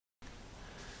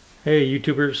Hey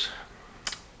YouTubers,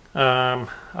 I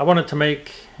wanted to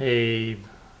make a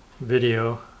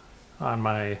video on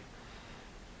my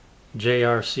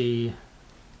JRC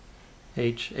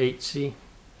H8C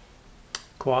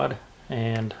quad,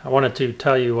 and I wanted to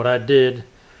tell you what I did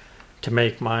to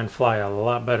make mine fly a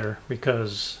lot better,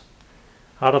 because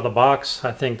out of the box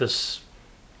I think this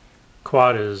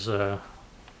quad is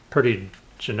pretty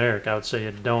generic. I would say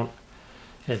it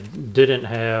didn't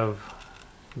have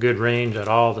good range at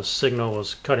all. The signal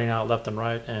was cutting out left and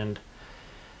right, and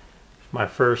my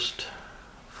first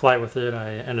flight with it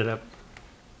I ended up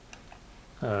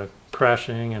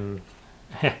crashing and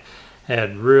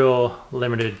had real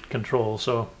limited control.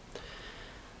 So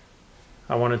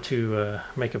I wanted to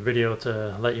make a video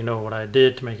to let you know what I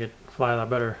did to make it fly a lot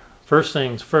better. First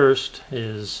things first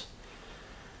is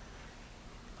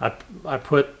I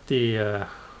put the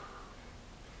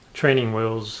training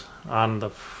wheels on the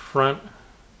front,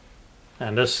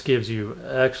 and this gives you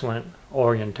excellent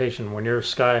orientation when you're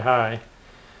sky high.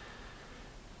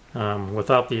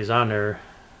 Without these on there,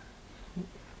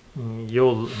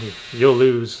 you'll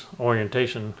lose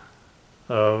orientation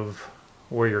of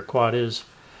where your quad is,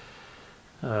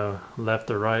 left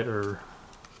or right, or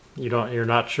you're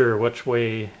not sure which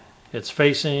way it's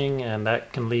facing, and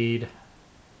that can lead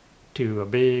to a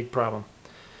big problem.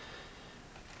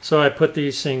 So I put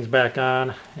these things back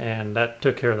on, and that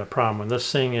took care of the problem. When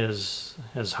this thing is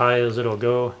as high as it'll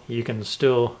go, you can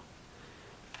still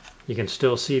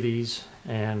see these,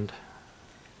 and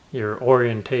your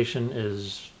orientation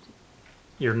is,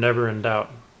 you're never in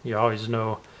doubt. You always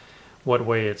know what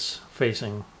way it's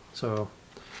facing. So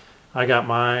I got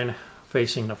mine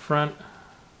facing the front,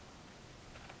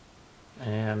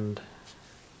 and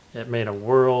it made a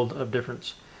world of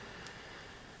difference.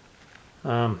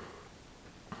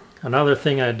 Another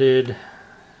thing I did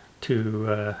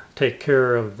to take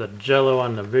care of the jello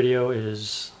on the video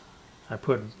is I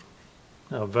put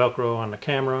Velcro on the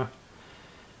camera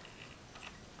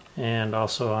and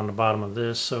also on the bottom of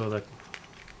this, so that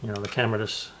the camera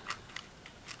just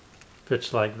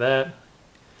fits like that.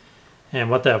 And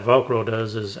what that Velcro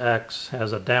does is acts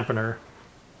as a dampener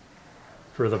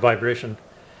for the vibration.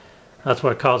 That's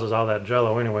what causes all that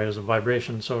jello anyway, is a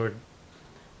vibration. So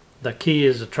the key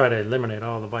is to try to eliminate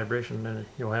all the vibration, and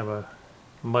you'll have a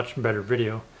much better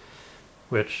video,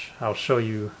 which I'll show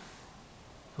you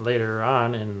later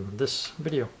on in this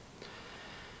video.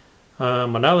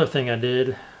 Another thing I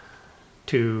did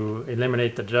to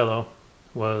eliminate the jello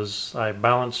was I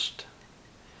balanced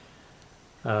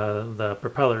the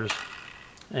propellers,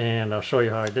 and I'll show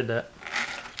you how I did that.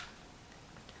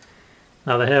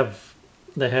 Now they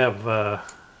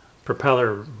have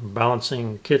propeller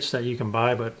balancing kits that you can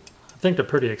buy, but I think they're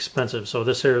pretty expensive. So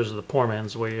this here is the poor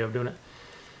man's way of doing it.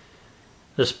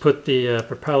 Just put the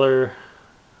propeller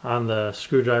on the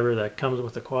screwdriver that comes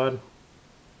with the quad,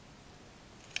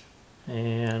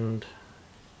 and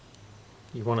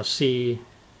you want to see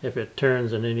if it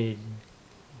turns in any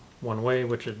one way,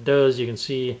 which it does. You can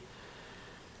see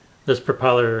this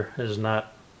propeller is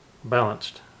not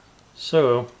balanced.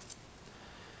 So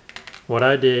what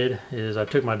I did is I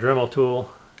took my Dremel tool,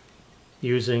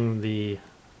 using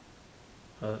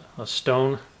a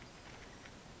stone.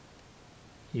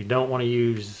 You don't want to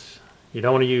use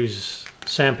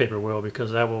sandpaper wheel,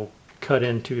 because that will cut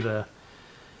into the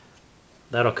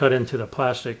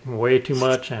plastic way too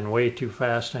much and way too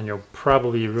fast, and you'll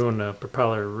probably ruin the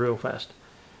propeller real fast.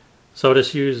 So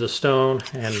just use the stone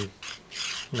and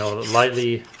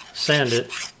lightly sand it,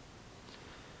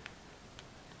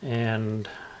 and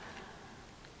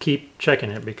keep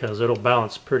checking it because it'll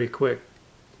balance pretty quick.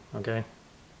 Okay,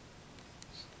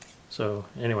 so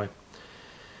anyway,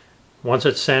 once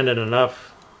it's sanded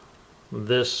enough,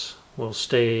 this will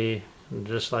stay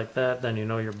just like that, then you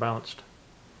know you're balanced.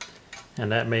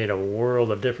 And that made a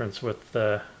world of difference with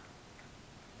the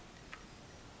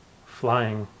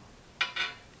flying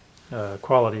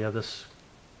quality of this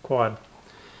quad.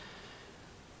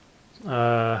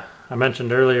 I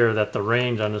mentioned earlier that the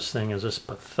range on this thing is just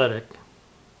pathetic.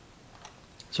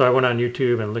 So I went on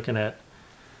YouTube and looked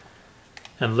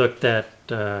at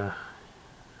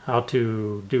how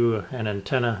to do an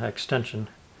antenna extension.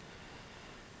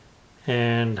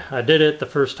 And I did it. The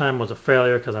first time was a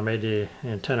failure because I made the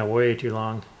antenna way too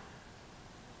long,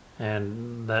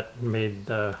 and that made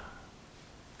the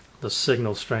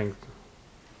signal strength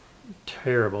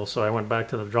terrible. So I went back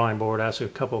to the drawing board, asked a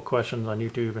couple of questions on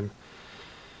YouTube,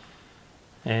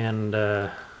 and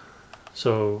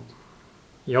so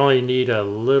you only need a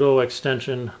little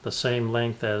extension the same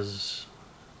length as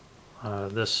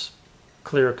this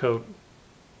clear coat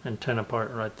antenna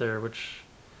part right there, which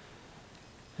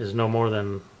is no more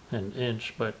than an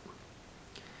inch. But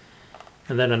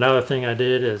and then another thing I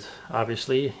did is,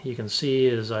 obviously you can see,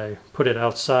 is I put it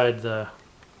outside the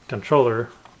controller.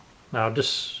 Now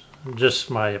just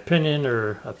my opinion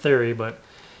or a theory, but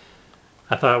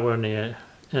I thought when the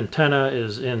antenna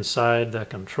is inside the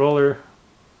controller,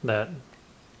 that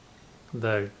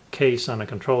the case on the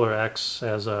controller acts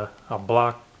as a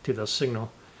block to the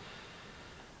signal,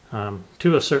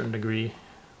 to a certain degree.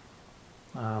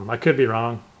 I could be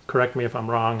wrong. Correct me if I'm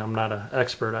wrong. I'm not an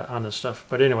expert on this stuff.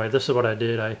 But anyway, this is what I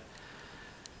did. I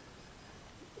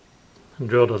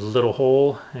drilled a little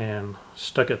hole and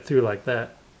stuck it through like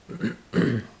that.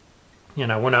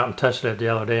 And I went out and tested it the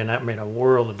other day, and that made a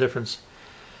world of difference.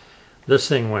 This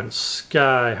thing went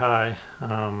sky high,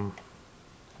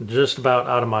 just about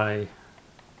out of my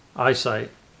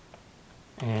eyesight,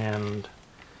 and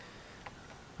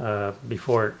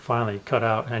before it finally cut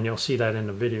out, and you'll see that in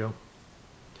the video.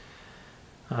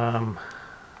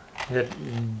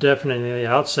 It definitely,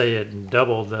 I'd say it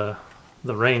doubled the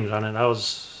range on it. I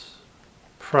was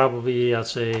probably, I'd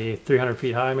say 300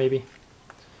 feet high maybe,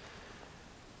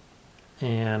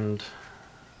 and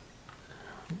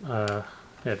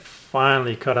it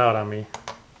finally cut out on me.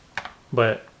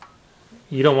 But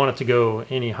you don't want it to go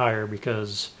any higher,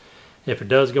 because if it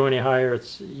does go any higher,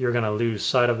 you're going to lose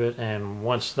sight of it, and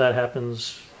once that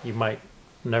happens, you might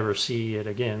never see it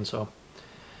again. So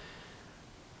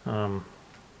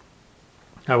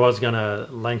I was going to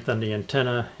lengthen the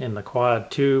antenna in the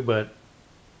quad too, but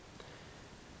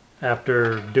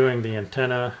after doing the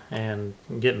antenna and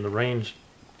getting the range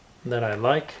that I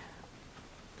like,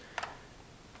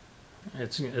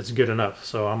 it's good enough.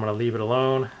 So I'm going to leave it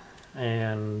alone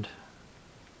and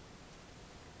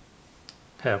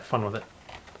have fun with it.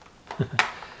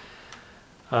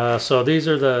 So these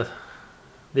are the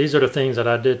things that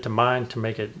I did to mine to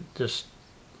make it just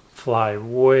fly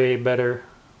way better,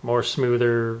 more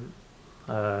smoother.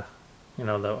 You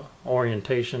know, the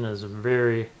orientation is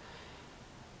very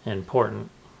important,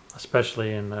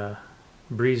 especially in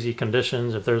breezy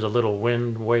conditions. If there's a little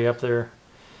wind way up there,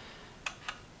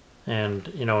 and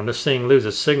you know, when this thing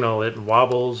loses signal, it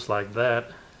wobbles like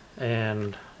that,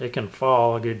 and it can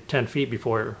fall a good 10 feet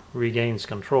before it regains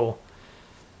control.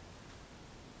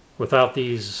 Without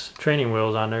these training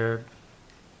wheels on there,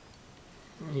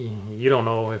 you don't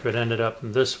know if it ended up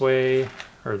this way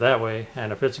or that way,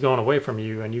 and if it's going away from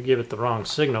you and you give it the wrong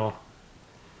signal,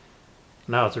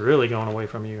 now it's really going away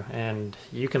from you, and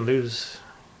you can lose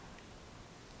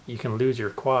your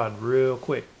quad real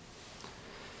quick.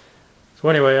 So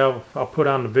anyway, I'll put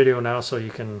on the video now so you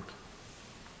can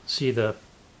see the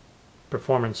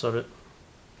performance of it.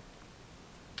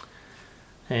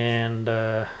 And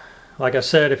like I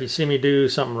said, if you see me do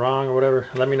something wrong or whatever,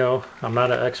 let me know. I'm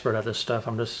not an expert at this stuff.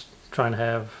 I'm just trying to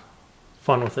have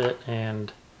fun with it,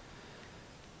 and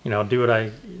you know, do what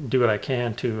I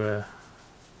can to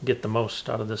get the most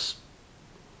out of this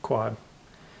quad.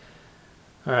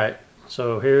 All right,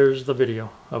 so here's the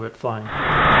video of it flying.